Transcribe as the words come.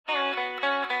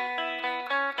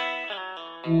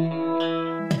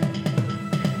You're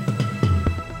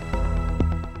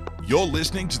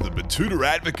listening to the Betoota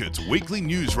Advocate's weekly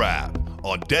news wrap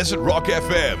on Desert Rock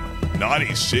FM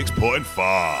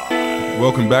 96.5.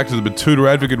 Welcome back to the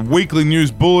Betoota Advocate weekly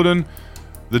news bulletin.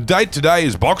 The date today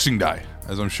is Boxing Day,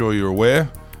 as I'm sure you're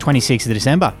aware. 26th of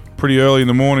December. Pretty early in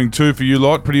the morning too for you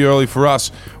lot, pretty early for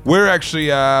us. We're actually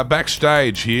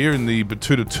backstage here in the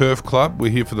Betoota Turf Club.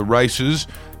 We're here for the races,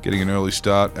 getting an early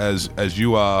start as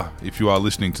you are, if you are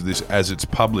listening to this as it's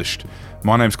published.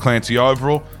 My name's Clancy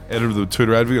Overell, editor of the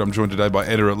Betoota Advocate. I'm joined today by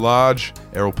editor-at-large,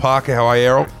 Errol Parker. How are you,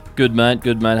 Errol? Good, mate.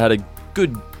 Good, mate. Had a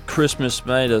good Christmas,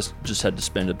 mate. I just had to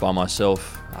spend it by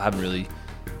myself. I haven't really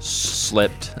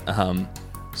slept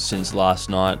since last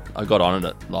night. I got on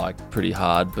it pretty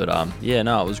hard, but it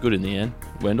was good in the end.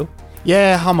 Wendell?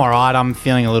 Yeah, I'm alright. I'm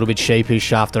feeling a little bit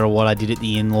sheepish after what I did at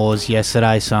the in-laws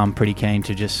yesterday, so I'm pretty keen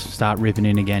to just start ripping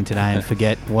in again today and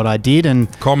forget what I did. And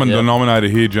common denominator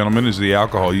here, gentlemen, is the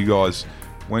alcohol. You guys,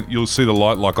 you'll see the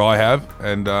light like I have,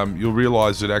 and you'll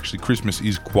realise that actually Christmas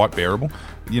is quite bearable.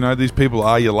 You know, these people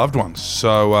are your loved ones.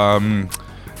 So,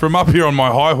 from up here on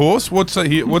my high horse, what's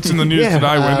in the news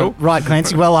today, Wendell? Right,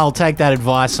 Clancy. Well, I'll take that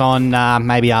advice on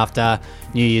maybe after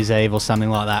New Year's Eve or something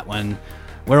like that when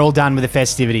we're all done with the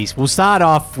festivities. We'll start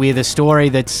off with a story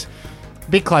that's a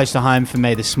bit close to home for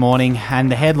me this morning,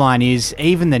 and the headline is,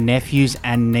 even the nephews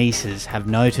and nieces have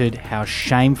noted how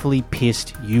shamefully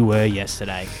pissed you were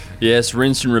yesterday. Yes,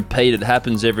 rinse and repeat. It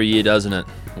happens every year, doesn't it?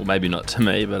 Well, maybe not to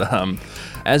me, but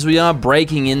as we are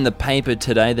breaking in the paper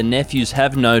today, the nephews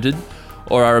have noted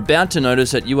or are about to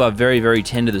notice that you are very, very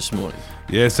tender this morning.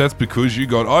 Yes, that's because you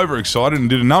got overexcited and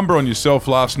did a number on yourself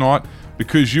last night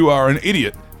because you are an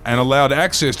idiot and allowed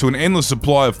access to an endless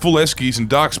supply of full eskies and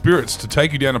dark spirits to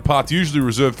take you down a path usually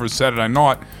reserved for a Saturday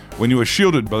night when you are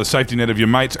shielded by the safety net of your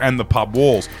mates and the pub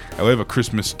walls. However,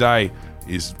 Christmas Day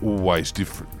is always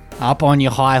different. Up on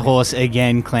your high horse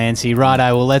again, Clancy.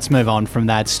 Righto, well, let's move on from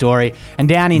that story. And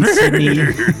down in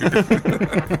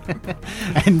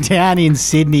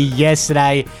Sydney,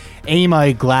 yesterday,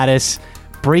 emo Gladys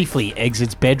briefly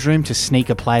exits bedroom to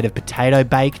sneak a plate of potato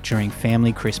bake during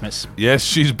family Christmas. Yes,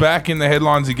 she's back in the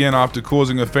headlines again after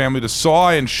causing her family to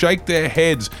sigh and shake their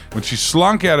heads when she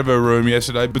slunk out of her room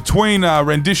yesterday between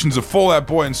renditions of Fall Out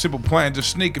Boy and Simple Plan to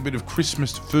sneak a bit of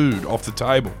Christmas food off the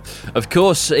table. Of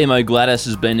course, emo Gladys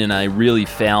has been in a really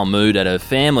foul mood at her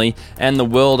family and the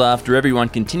world after everyone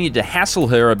continued to hassle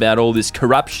her about all this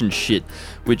corruption shit,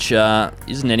 which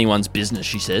isn't anyone's business,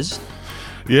 she says.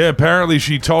 Yeah, apparently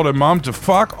she told her mum to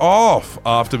fuck off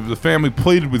after the family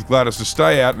pleaded with Gladys to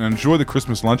stay out and enjoy the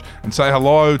Christmas lunch and say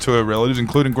hello to her relatives,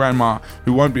 including Grandma,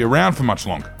 who won't be around for much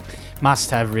longer. Must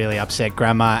have really upset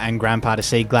Grandma and Grandpa to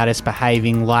see Gladys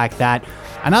behaving like that.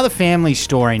 Another family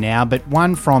story now, but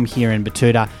one from here in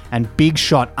Betoota, and Big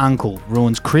Shot Uncle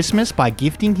ruins Christmas by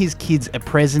gifting his kids a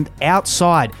present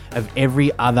outside of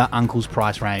every other uncle's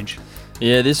price range.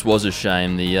 Yeah, this was a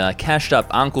shame. The cashed-up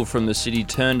uncle from the city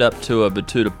turned up to a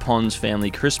Betoota Ponds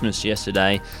family Christmas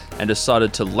yesterday and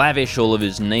decided to lavish all of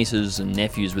his nieces and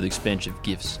nephews with expensive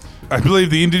gifts. I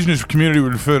believe the Indigenous community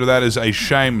would refer to that as a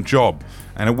shame job,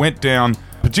 and it went down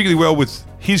particularly well with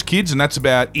his kids, and that's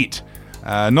about it.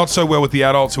 Not so well with the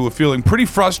adults who were feeling pretty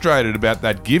frustrated about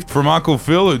that gift from Uncle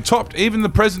Phil, who topped even the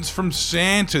presents from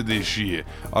Santa this year.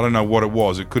 I don't know what it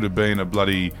was. It could have been a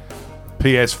bloody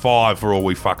PS5 for all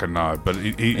we fucking know, but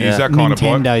he's that kind of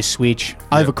bloke. Nintendo Switch,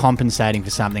 overcompensating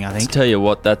for something, I think. To tell you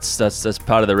what, that's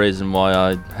part of the reason why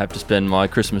I have to spend my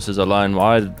Christmases alone.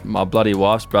 My bloody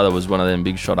wife's brother was one of them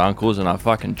big shot uncles, and I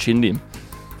fucking chinned him.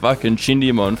 On fucking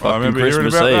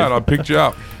Christmas Eve. That. I picked you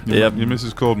up. Yep. Your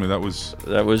missus called me. That was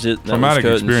it. Traumatic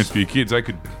experience for your kids. They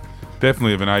could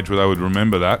definitely have an age where they would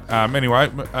remember that. Anyway,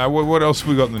 what else have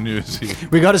we got in the news here?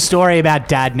 We got a story about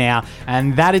Dad now,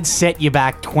 and that'd set you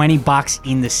back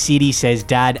 $20 in the city, says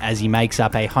Dad, as he makes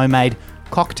up a homemade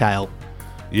cocktail.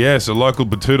 Yes, a local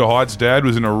Betoota Heights dad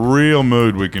was in a real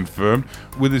mood, we confirmed.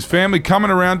 With his family coming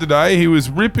around today, he was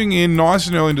ripping in nice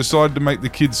and early and decided to make the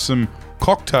kids some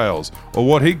cocktails, or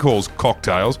what he calls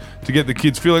cocktails, to get the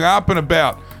kids feeling up and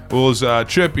about, well, as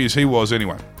chirpy as he was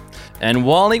anyway. And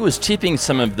while he was tipping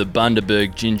some of the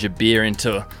Bundaberg ginger beer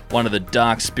into one of the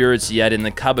dark spirits he had in the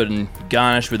cupboard and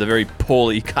garnished with a very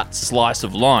poorly cut slice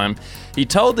of lime, he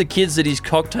told the kids that his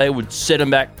cocktail would set him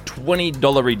back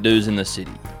 $20 dues in the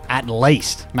city. At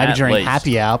least. Maybe during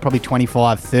happy hour, probably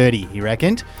 $25.30, he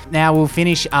reckoned. Now we'll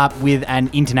finish up with an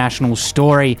international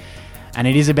story, and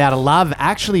it is about a Love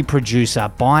Actually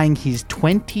producer buying his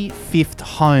 25th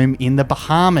home in the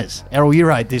Bahamas. Errol, you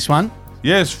wrote this one.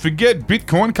 Yes, forget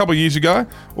Bitcoin a couple of years ago,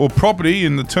 or property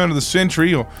in the turn of the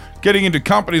century, or getting into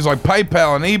companies like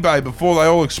PayPal and eBay before they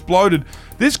all exploded.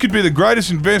 This could be the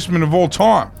greatest investment of all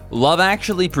time. Love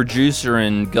Actually producer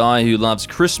and guy who loves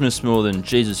Christmas more than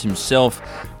Jesus himself,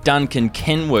 Duncan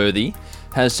Kenworthy,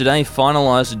 has today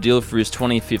finalised a deal for his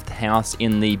 25th house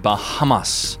in the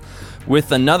Bahamas.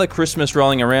 With another Christmas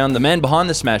rolling around, the man behind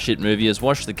the smash hit movie has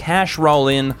watched the cash roll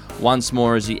in once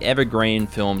more as the evergreen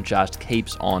film just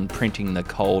keeps on printing the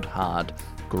cold, hard,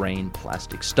 green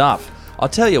plastic stuff. I'll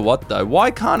tell you what though,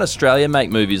 why can't Australia make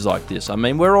movies like this? I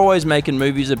mean, we're always making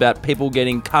movies about people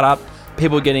getting cut up,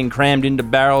 people getting crammed into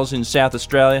barrels in South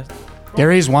Australia.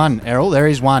 There is one, Errol. There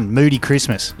is one. Moody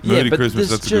Christmas. Moody Christmas,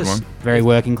 that's a good one. Very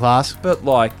working class. But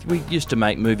like, we used to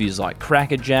make movies like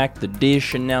Crackerjack, The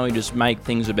Dish, and now we just make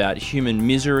things about human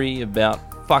misery,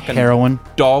 about fucking Heroin.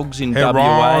 dogs in Heroin.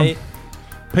 WA.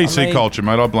 PC culture,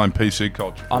 mate. I blame PC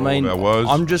culture for all of our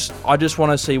woes. I just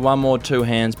want to see one more Two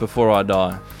Hands before I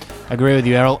die. Agree with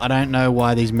you, Errol. I don't know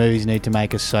why these movies need to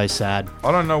make us so sad.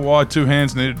 I don't know why Two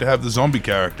Hands needed to have the zombie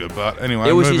character, but anyway,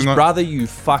 It was his moving on. brother, you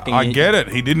fucking... I get it.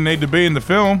 He didn't need to be in the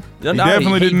film. No, he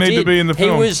definitely didn't need to be in the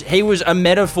film. He was a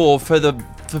metaphor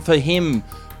for him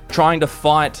trying to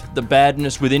fight the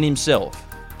badness within himself.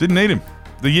 Didn't need him.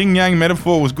 The yin-yang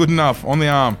metaphor was good enough on the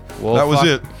arm. Well, that was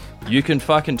it. You can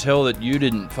fucking tell that you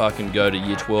didn't fucking go to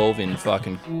year 12 in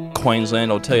fucking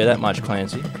Queensland, I'll tell you that much,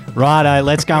 Clancy. Righto,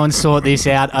 let's go and sort this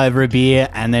out over a beer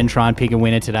and then try and pick a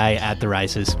winner today at the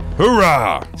races.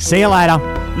 Hoorah! See you later.